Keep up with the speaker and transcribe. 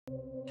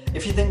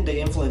If you think the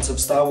influence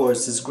of Star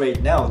Wars is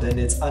great now, then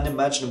it's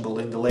unimaginable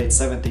in the late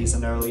 70s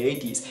and early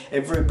 80s.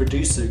 Every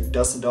producer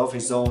dusted off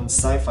his own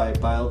sci-fi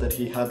pile that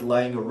he had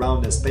lying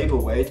around as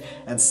paperweight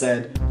and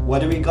said, what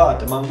do we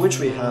got? Among which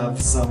we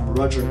have some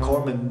Roger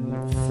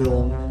Corman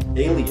film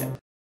Alien.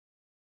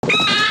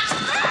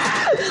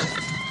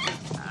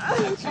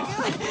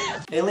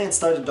 Alien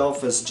started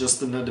off as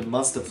just another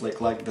monster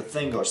flick like The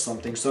Thing or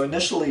something, so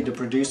initially the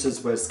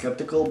producers were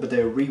skeptical, but they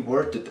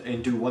reworked it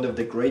into one of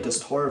the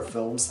greatest horror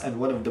films and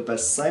one of the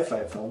best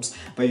sci-fi films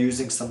by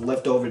using some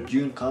leftover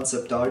Dune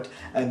concept art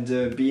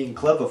and being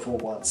clever for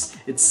once.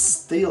 It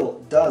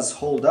still does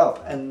hold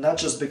up, and not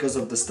just because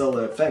of the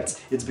stellar effects,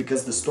 it's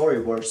because the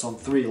story works on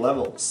 3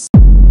 levels.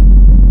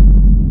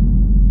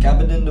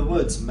 Cabin in the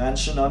woods,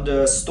 mansion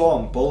under a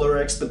storm, polar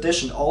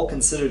expedition, all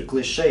considered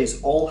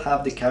cliches, all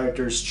have the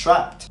characters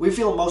trapped. We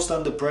feel most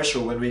under pressure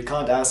when we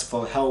can't ask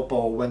for help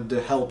or when the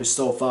help is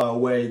so far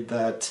away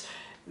that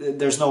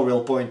there's no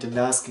real point in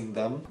asking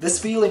them. This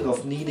feeling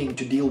of needing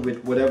to deal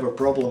with whatever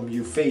problem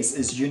you face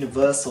is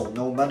universal,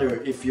 no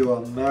matter if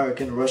you're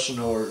American, Russian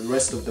or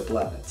rest of the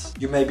planet.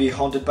 You may be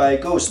haunted by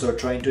a ghost or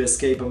trying to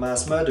escape a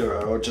mass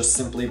murderer or just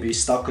simply be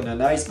stuck on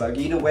an iceberg.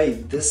 Either way,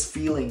 this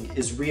feeling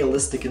is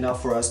realistic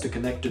enough for us to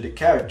connect to the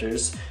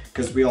characters,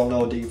 because we all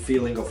know the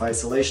feeling of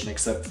isolation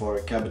except for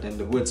Cabin in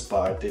the Woods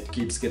part. It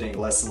keeps getting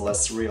less and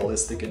less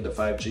realistic in the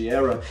 5G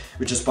era,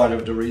 which is part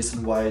of the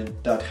reason why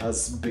that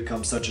has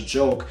become such a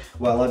joke,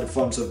 while other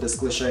forms of this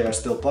cliche are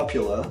still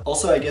popular.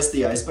 Also, I guess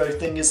the iceberg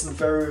thing isn't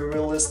very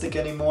realistic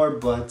anymore,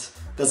 but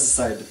that's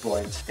aside the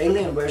point.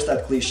 Alien wears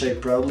that cliche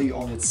proudly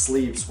on its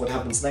sleeves. What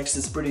happens next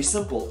is pretty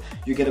simple.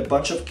 You get a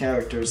bunch of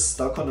characters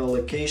stuck on a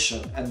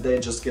location and they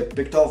just get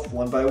picked off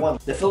one by one.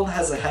 The film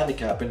has a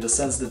handicap in the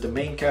sense that the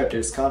main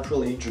characters can't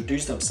really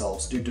introduce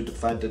themselves due to the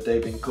fact that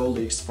they've been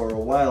colleagues for a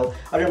while.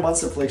 Other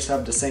monster flicks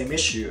have the same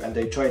issue, and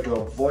they try to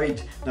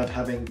avoid not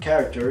having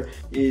character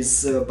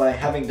is by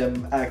having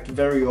them act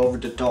very over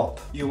the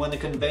top. You want to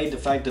convey the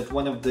fact that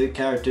one of the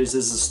characters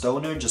is a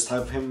stoner, just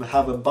have him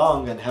have a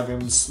bong and have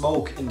him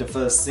smoke in the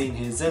first scene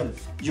he's in.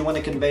 You want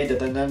to convey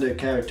that another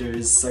character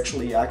is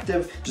sexually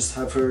active, just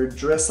have her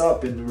dress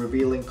up in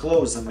revealing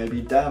clothes and maybe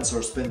dance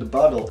or spin the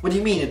bottle. What do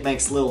you mean it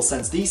makes little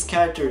sense? These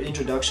character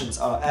introductions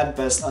are at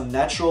best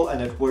unnatural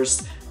and at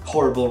worst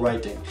horrible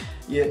writing.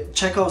 Yeah,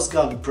 Chekhov's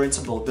gun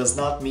principle does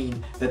not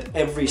mean that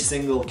every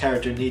single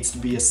character needs to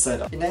be a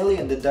setup. In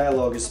Alien, the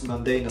dialogue is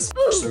mundane as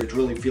f***, so it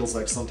really feels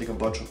like something a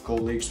bunch of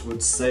colleagues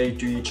would say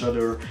to each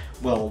other,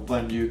 well,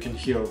 when you can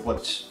hear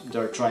what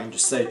they're trying to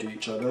say to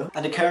each other.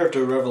 And the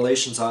character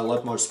revelations are a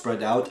lot more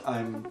spread out.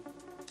 I'm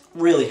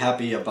really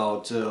happy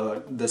about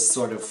this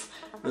sort of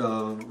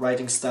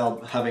writing style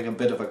having a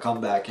bit of a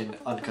comeback in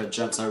Uncut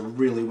Gems. I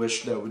really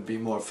wish there would be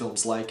more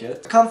films like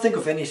it. I can't think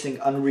of anything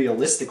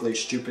unrealistically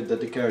stupid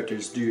that the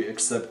characters do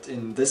except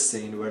in this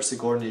scene where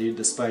Sigourney,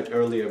 despite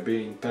earlier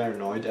being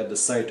paranoid at the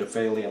sight of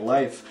alien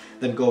life,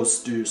 then goes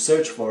to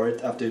search for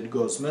it after it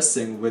goes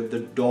missing with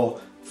the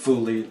door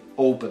fully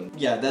open.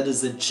 Yeah, that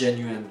is a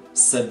genuine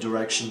set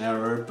direction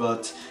error,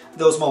 but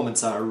those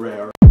moments are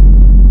rare.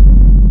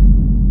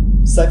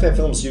 Sci-fi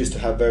films used to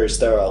have very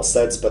sterile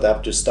sets, but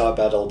after Star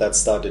Battle that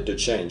started to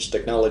change.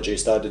 Technology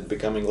started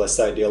becoming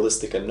less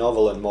idealistic and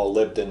novel and more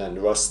lived in and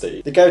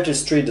rusty. The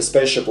characters treat the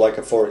spaceship like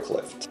a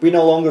forklift. We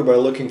no longer were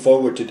looking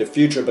forward to the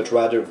future, but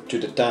rather to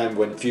the time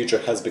when future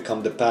has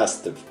become the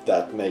past, if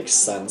that makes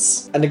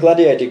sense. And the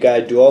Gladiator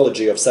Guide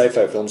duology of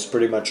sci-fi films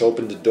pretty much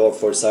opened the door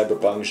for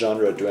cyberpunk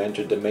genre to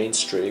enter the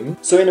mainstream.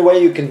 So in a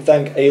way you can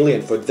thank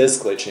Alien for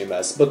this glitchy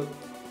mess, but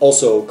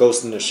also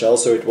Ghost in the Shell,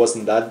 so it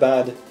wasn't that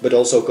bad, but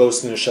also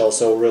Ghost in the Shell,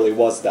 so it really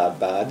was that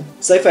bad.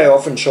 Sci-fi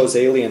often shows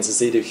aliens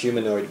as either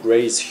humanoid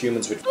greys,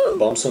 humans with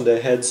bumps on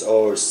their heads,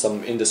 or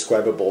some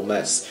indescribable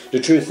mess. The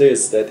truth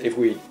is that if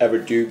we ever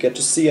do get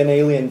to see an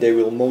alien, they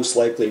will most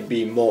likely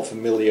be more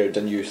familiar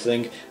than you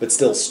think, but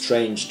still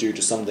strange due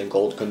to something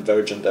called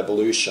convergent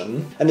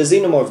evolution. And the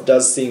xenomorph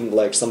does seem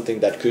like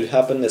something that could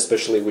happen,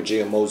 especially with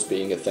GMOs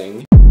being a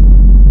thing.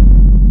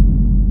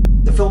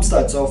 The film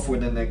starts off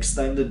with an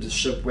extended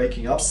ship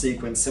waking up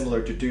sequence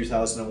similar to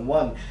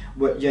 2001,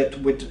 yet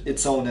with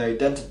its own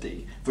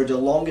identity. For the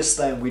longest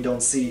time we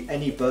don't see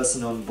any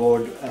person on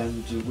board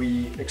and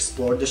we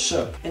explore the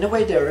ship. In a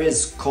way there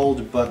is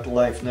cold but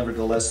life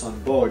nevertheless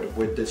on board,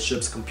 with the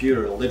ship's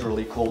computer,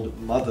 literally called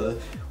Mother,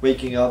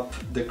 waking up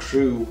the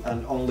crew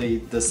and only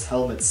this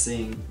helmet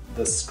seeing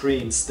the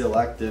screen still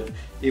active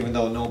even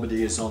though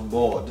nobody is on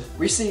board.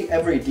 We see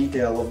every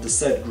detail of the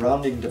set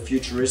grounding the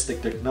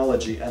futuristic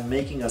technology and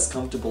making us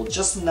comfortable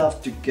just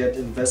enough to get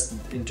invested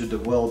into the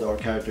world our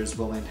characters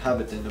will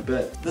inhabit in a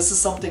bit. This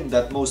is something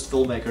that most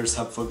filmmakers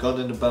have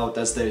forgotten about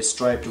as they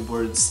strive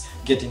towards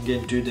getting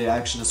into the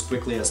action as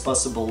quickly as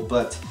possible,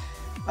 but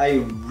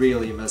I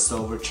really miss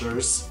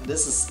overtures.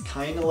 This is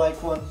kinda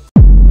like one.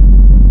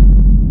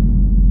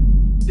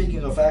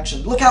 Speaking of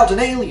action, look out, an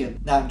alien!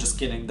 Nah, I'm just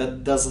kidding,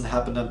 that doesn't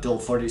happen until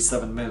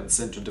 47 minutes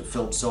into the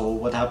film, so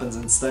what happens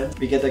instead?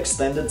 We get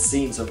extended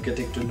scenes of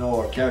getting to know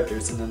our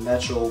characters in a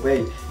natural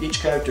way.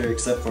 Each character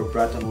except for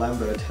Brad and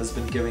Lambert has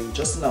been given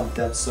just enough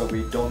depth so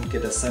we don't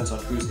get a sense on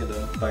who's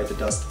gonna bite the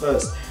dust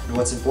first. And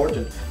what's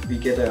important, we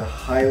get a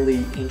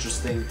highly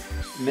interesting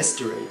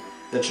mystery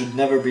that should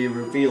never be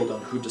revealed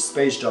on who the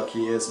space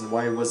jockey is and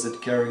why was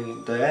it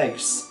carrying the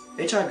eggs.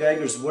 H.R.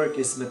 Geiger's work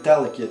is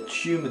metallic yet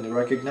human,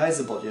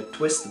 recognizable yet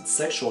twisted,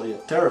 sexual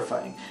yet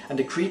terrifying, and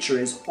the creature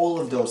is all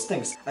of those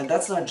things, and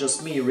that's not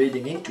just me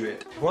reading into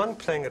it. One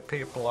thing that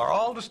people are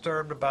all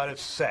disturbed about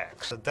is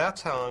sex.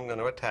 That's how I'm going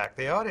to attack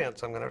the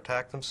audience. I'm going to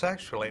attack them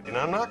sexually. And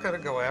I'm not going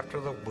to go after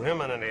the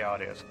women in the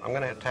audience. I'm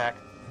going to attack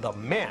the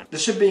men. The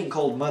ship being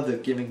called Mother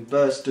giving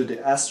birth to the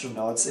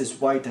astronauts is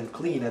white and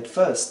clean at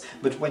first,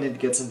 but when it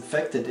gets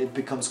infected it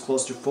becomes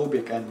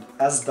claustrophobic and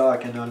as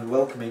dark and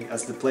unwelcoming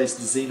as the place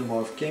the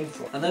xenomorph came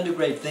from. Another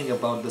great thing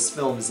about this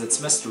film is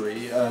its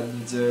mystery,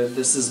 and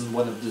this isn't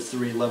one of the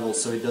 3 levels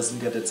so it doesn't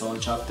get its own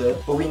chapter,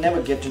 but we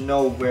never get to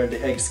know where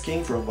the eggs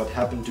came from, what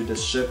happened to the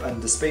ship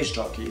and the space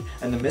jockey,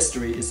 and the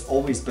mystery is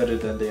always better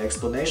than the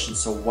explanation.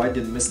 So why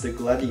did Mr.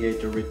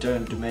 Gladiator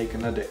return to make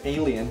another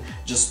alien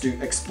just to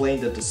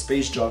explain that the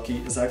space jockey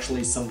is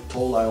actually some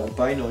tall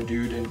albino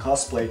dude in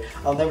cosplay?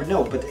 I'll never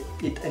know, but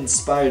it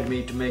inspired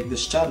me to make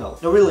this channel.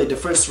 Now really, the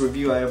first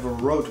review I ever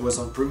wrote was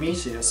on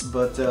Prometheus,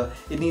 but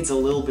it needs a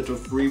little bit of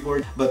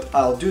rework, but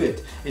I'll do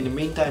it. In the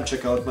meantime,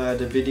 check out my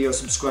other videos,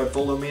 subscribe,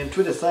 follow me on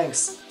Twitter,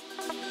 thanks!